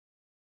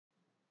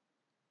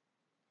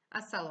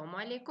Assalomu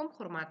alaykum,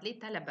 hurmatli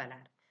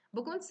talabalar.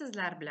 Bugun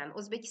sizlar bilan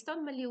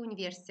O'zbekiston Milliy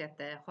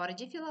universiteti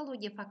xorijiy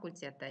filologiya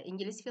fakulteti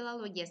ingliz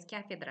filologiyasi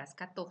kafedrasi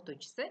katta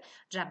o'qituvchisi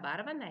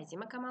Djabbarova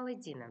Nozima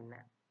Kamoliddinovna.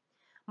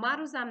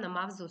 Ma'ruzamni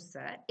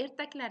mavzusi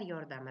ertaklar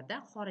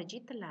yordamida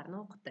xorijiy tillarni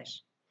o'qitish.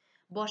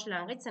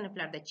 Boshlang'ich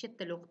sinflarda chet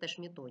tili o'qitish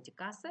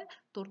metodikasi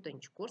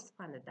 4-kurs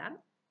fanidan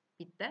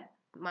bitta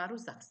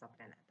ma'ruza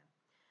hisoblanadi.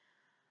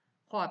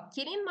 Xo'p,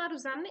 keling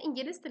ma'ruzamni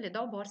ingliz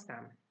tilida olib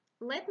borsam.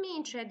 Let me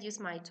introduce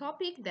my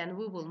topic, then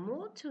we will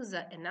move to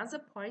another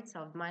parts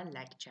of my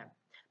lecture.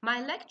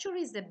 My lecture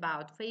is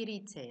about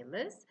fairy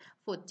tales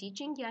for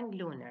teaching young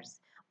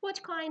learners.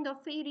 What kind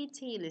of fairy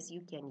tales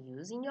you can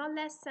use in your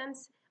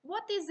lessons?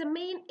 What is the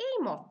main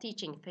aim of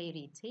teaching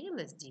fairy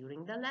tales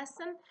during the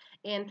lesson?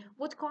 And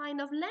what kind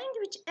of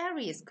language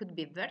areas could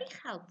be very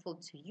helpful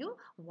to you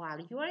while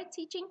you are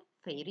teaching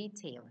fairy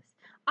tales?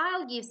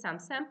 I'll give some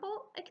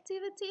sample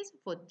activities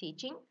for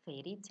teaching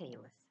fairy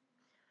tales.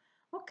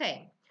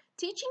 Okay.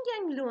 Teaching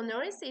young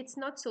learners, it's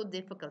not so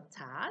difficult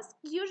task.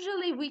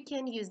 Usually we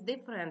can use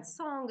different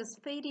songs,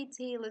 fairy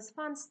tales,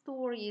 fun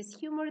stories,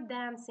 humor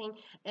dancing,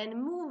 and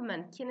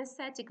movement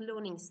kinesthetic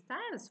learning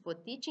styles for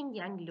teaching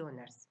young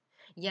learners.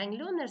 Young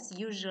learners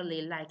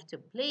usually like to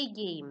play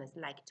games,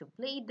 like to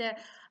play the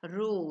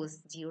roles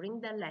during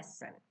the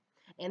lesson.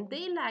 And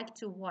they like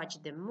to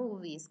watch the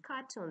movies,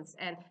 cartoons,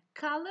 and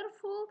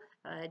colorful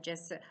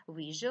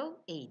visual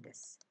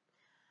aids.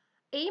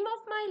 Aim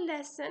of my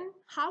lesson: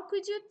 how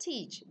could you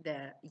teach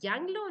the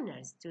young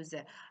learners to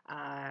the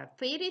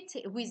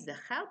with the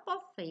help of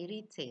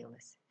fairy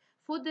tales?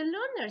 For the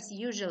learners,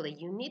 usually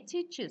you need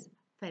to choose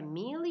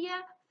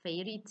familiar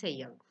fairy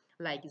tale,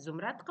 like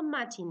Zumrat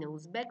Qamati in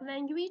Uzbek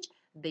language.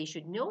 They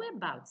should know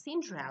about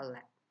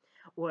Cinderella,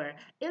 or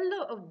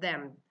allow of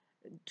them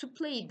to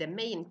play the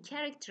main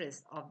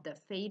characters of the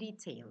fairy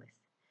tales.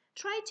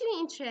 Try to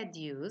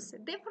introduce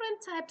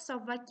different types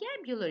of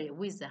vocabulary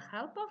with the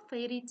help of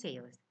fairy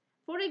tales.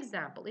 For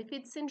example, if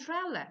it's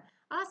Cinderella,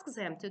 ask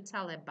them to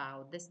tell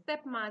about the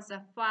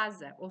stepmother,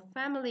 father, or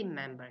family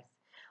members.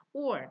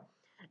 Or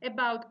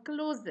about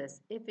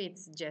clothes, if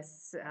it's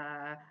just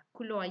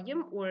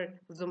Kuloyim or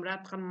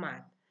Zumrat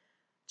Hamad.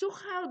 To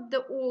help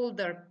the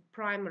older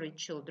primary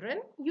children,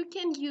 you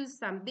can use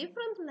some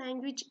different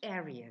language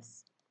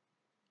areas.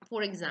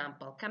 For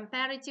example,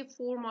 comparative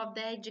form of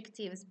the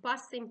adjectives,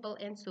 past simple,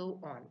 and so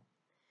on.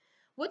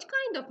 What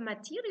kind of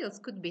materials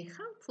could be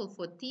helpful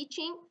for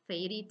teaching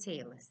fairy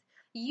tales?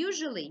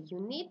 Usually, you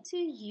need to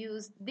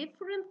use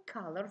different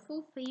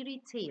colorful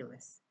fairy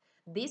tales.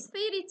 These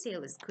fairy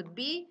tales could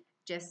be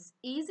just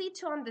easy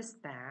to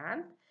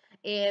understand,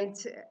 and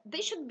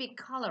they should be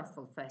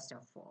colorful first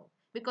of all,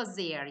 because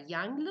they are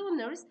young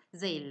learners.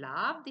 They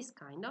love this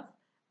kind of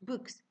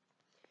books.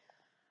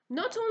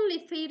 Not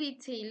only fairy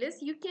tales,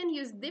 you can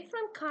use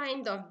different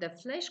kind of the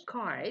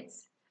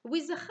flashcards.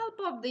 With the help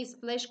of these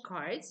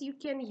flashcards, you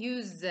can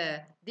use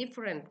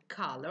different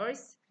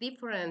colors,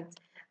 different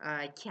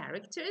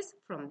characters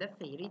from the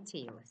fairy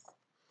tales.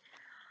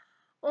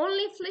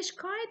 Only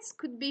flashcards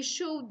could be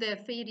show the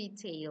fairy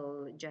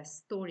tale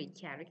just story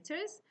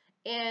characters,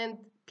 and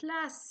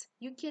plus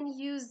you can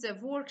use the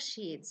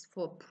worksheets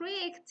for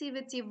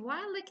pre-activity,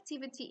 while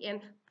activity,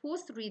 and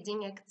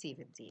post-reading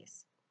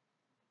activities.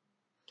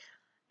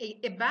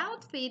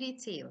 About fairy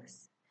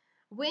tales.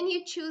 When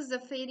you choose a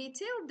fairy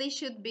tale, they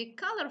should be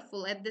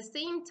colorful at the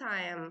same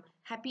time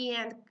happy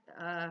end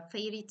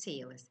fairy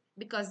tales,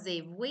 because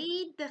they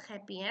wait the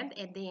happy end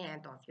at the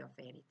end of your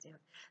fairy tale.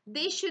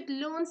 They should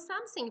learn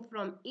something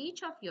from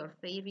each of your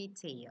fairy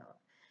tale.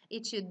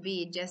 It should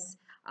be just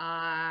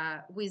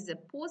with the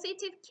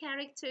positive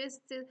characters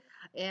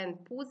and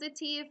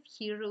positive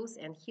heroes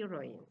and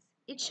heroines.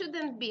 It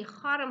shouldn't be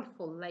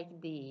harmful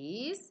like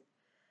this.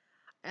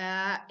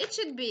 It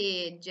should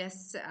be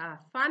just a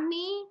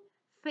funny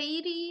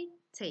fairy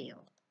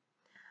tale.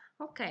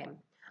 Okay,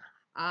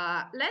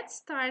 let's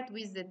start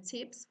with the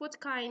tips. What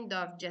kind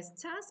of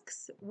just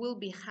tasks will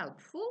be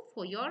helpful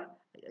for your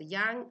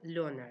young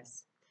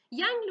learners?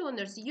 Young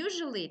learners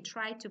usually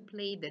try to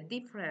play the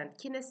different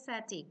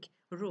kinesthetic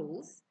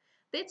roles.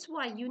 That's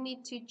why you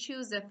need to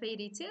choose a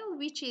fairy tale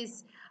which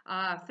is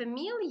a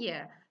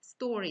familiar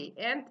story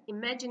and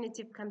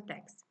imaginative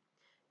context.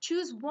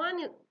 Choose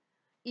one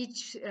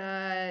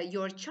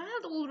your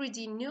child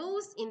already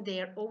knows in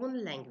their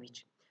own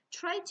language.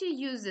 Try to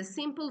use a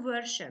simple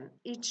version.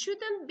 It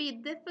shouldn't be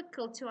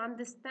difficult to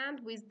understand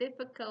with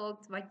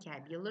difficult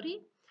vocabulary.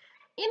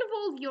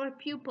 Involve your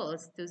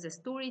pupils to the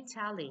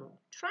storytelling.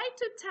 Try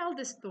to tell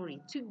the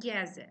story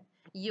together.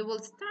 You will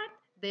start,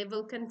 they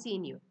will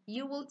continue.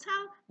 You will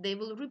tell, they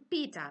will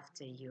repeat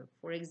after you.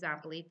 For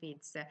example, if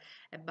it's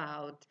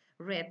about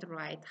red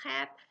right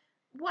hat,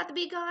 what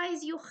big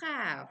eyes you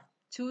have?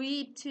 To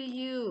it to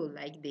you,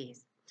 like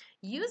this.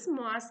 Use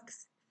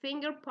masks,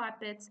 finger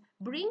puppets,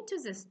 bring to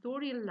the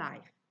story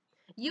life.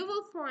 You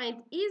will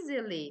find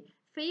easily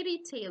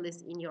fairy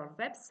tales in your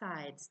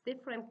websites,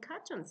 different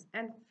cartoons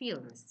and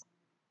films.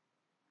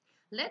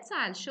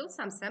 I'll show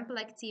some sample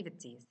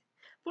activities.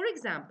 For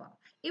example,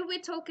 if we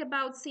talk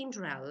about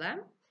Cinderella,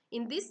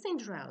 In this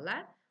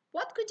Cinderella,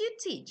 what could you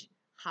teach?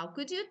 How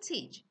could you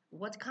teach?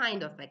 What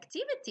kind of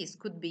activities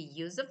could be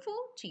useful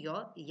to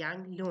your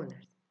young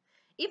learners?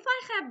 If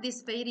I have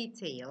this fairy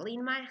tale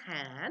in my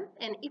hand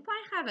and if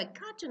I have a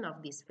cartoon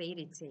of this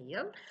fairy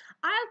tale,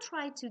 I'll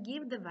try to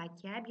give the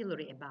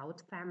vocabulary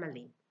about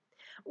family.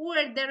 Or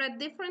there are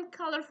different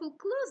colorful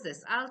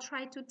clothes. I'll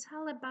try to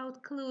tell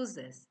about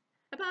clothes,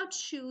 about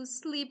shoes,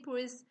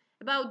 slippers,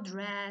 about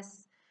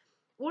dress,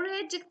 or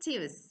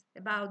adjectives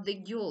about the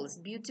girls,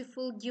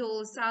 beautiful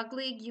girls,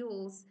 ugly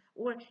girls,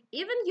 or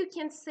even you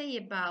can say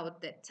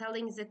about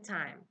telling the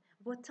time.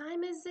 What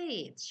time is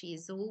it? She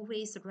is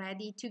always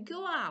ready to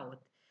go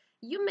out.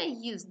 You may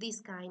use this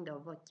kind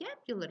of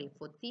vocabulary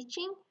for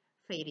teaching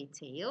fairy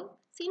tale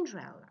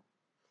Cinderella.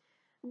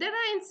 There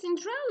are in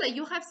Cinderella,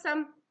 you have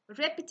some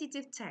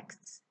repetitive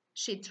texts.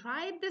 She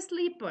tried the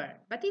slipper,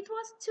 but it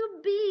was too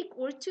big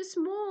or too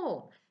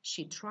small.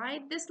 She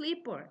tried the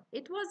slipper.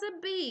 It was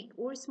a big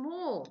or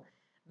small.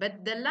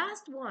 But the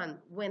last one,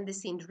 when the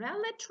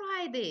Cinderella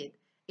tried it,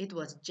 it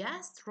was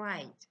just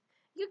right.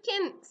 You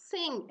can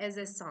sing as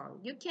a song.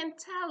 You can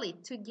tell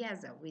it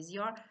together with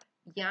your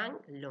young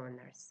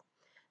learners.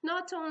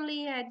 Not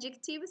only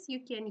adjectives, you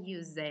can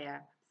use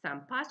there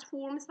some past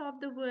forms of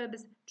the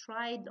verbs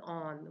tried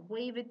on,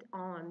 waved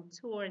on,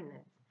 torn.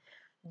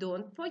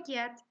 Don't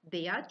forget,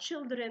 they are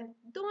children.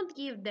 Don't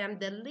give them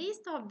the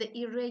list of the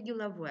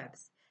irregular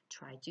verbs.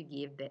 Try to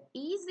give the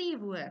easy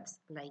verbs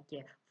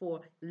like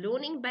for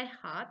learning by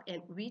heart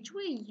and which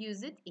will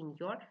use it in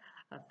your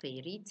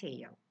fairy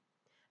tale.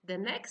 The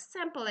next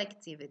sample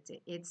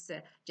activity, it's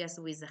just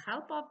with the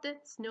help of the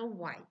Snow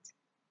White.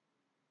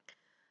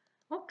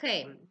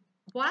 Okay,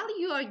 while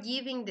you are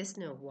giving the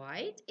Snow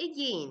White,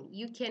 again,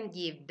 you can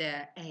give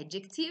the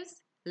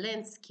adjectives,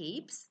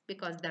 landscapes,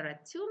 because there are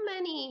too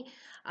many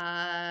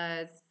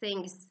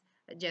things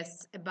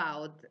just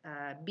about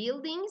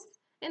buildings,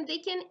 and they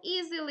can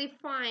easily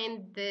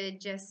find the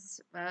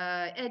just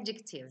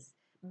adjectives.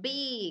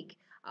 Big,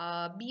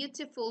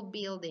 beautiful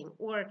building,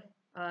 or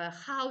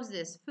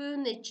houses,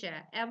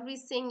 furniture,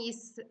 everything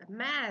is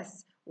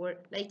mass, or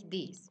like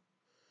this.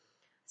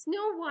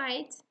 Snow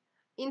White.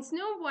 In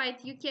Snow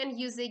White, you can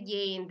use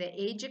again the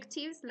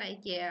adjectives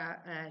like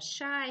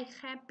shy,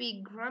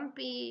 happy,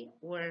 grumpy,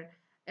 or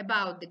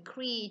about the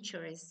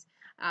creatures,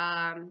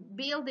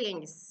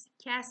 buildings,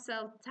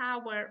 castle,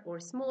 tower, or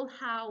small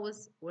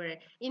house, or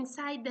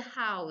inside the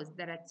house.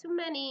 There are too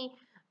many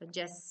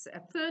just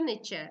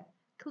furniture,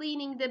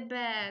 cleaning the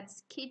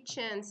beds,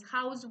 kitchens,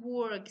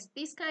 houseworks.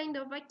 This kind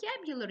of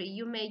vocabulary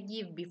you may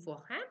give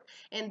beforehand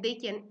and they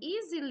can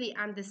easily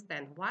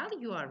understand while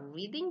you are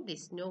reading the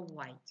Snow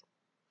White.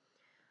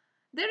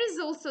 There is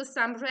also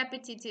some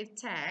repetitive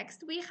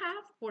text we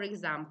have, for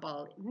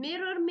example,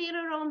 mirror,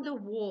 mirror on the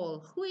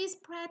wall, who is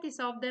prettiest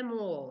of them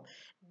all?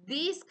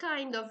 This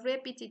kind of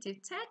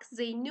repetitive text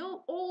they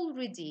know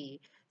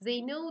already.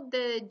 They know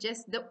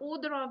just the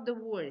order of the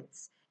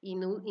words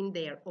in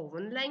their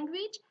own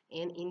language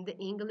and in the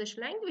English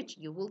language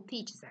you will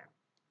teach them.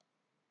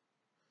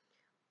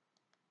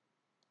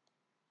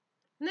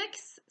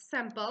 Next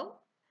sample,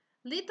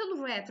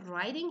 Little Red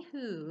Riding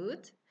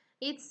Hood.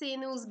 It's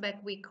in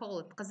Uzbek we call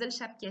it Qizil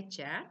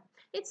Shapkacha.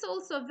 It's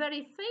also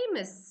very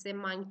famous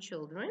among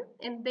children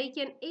and they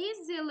can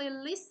easily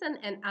listen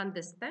and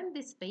understand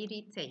this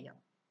fairy tale.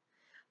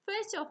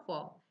 First of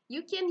all,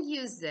 you can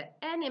use the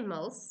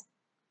animals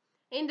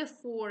in the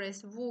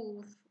forest,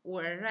 wolf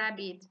or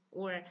rabbit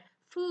or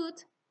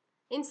food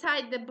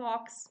inside the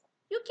box.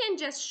 You can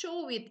just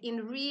show it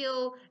in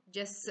real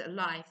just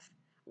life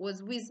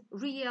with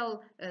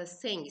real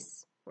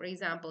things. For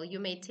example, you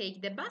may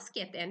take the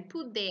basket and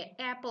put the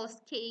apples,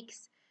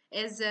 cakes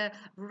as a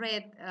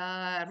Red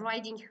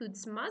Riding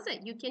Hood's mother.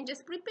 You can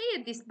just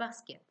prepare this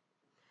basket.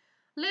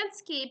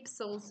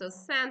 Landscapes, also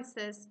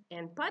senses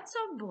and parts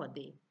of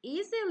body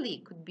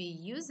easily could be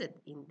used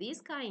in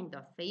this kind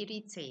of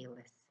fairy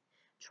tales.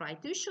 Try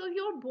to show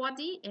your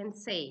body and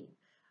say,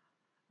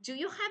 do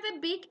you have a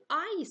big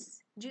eyes?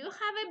 Do you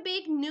have a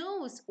big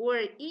nose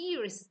or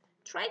ears?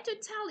 Try to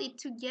tell it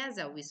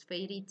together with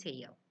fairy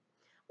tale.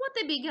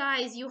 What a big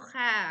eyes you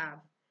have.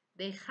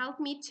 They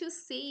help me to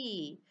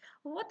see.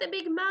 What a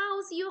big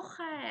mouth you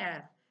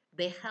have.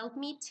 They help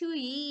me to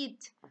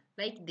eat.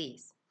 Like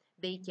this.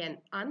 They can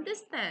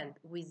understand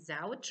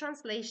without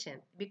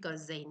translation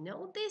because they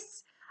know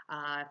this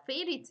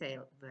fairy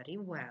tale very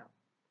well.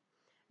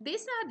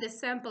 These are the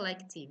sample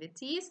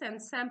activities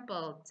and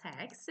sample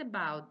texts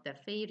about the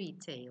fairy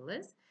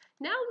tales.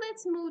 Now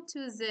let's move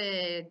to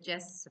the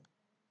just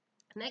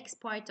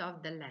next part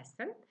of the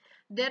lesson.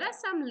 There are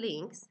some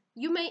links.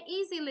 You may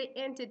easily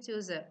enter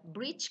to the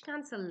Bridge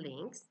Council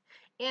links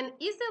and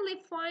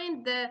easily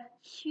find the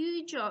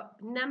huge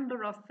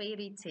number of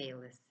fairy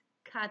tales,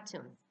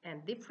 cartoons,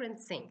 and different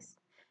things.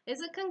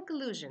 As a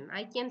conclusion,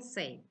 I can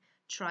say,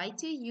 try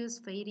to use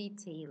fairy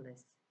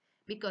tales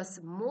because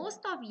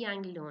most of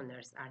young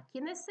learners are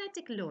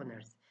kinesthetic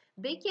learners.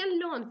 They can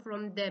learn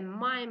from the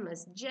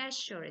mimes,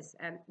 gestures,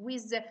 and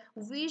with the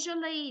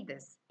visual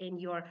aids,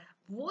 and your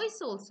voice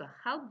also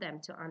help them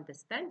to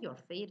understand your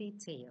fairy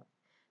tale.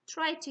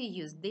 Try to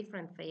use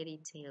different fairy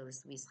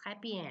tales with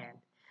happy end.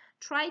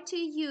 Try to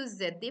use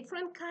the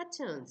different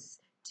cartoons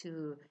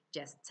to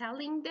just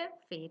telling the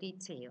fairy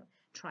tale.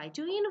 Try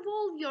to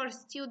involve your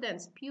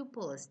students,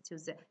 pupils to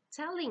the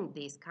telling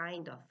this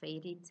kind of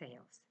fairy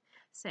tales.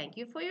 Thank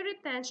you for your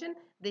attention.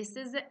 This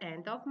is the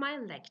end of my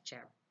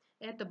lecture.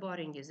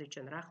 E'tiboringiz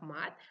uchun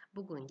rahmat.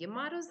 Bugungi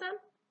ma'ruzam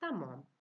tamom.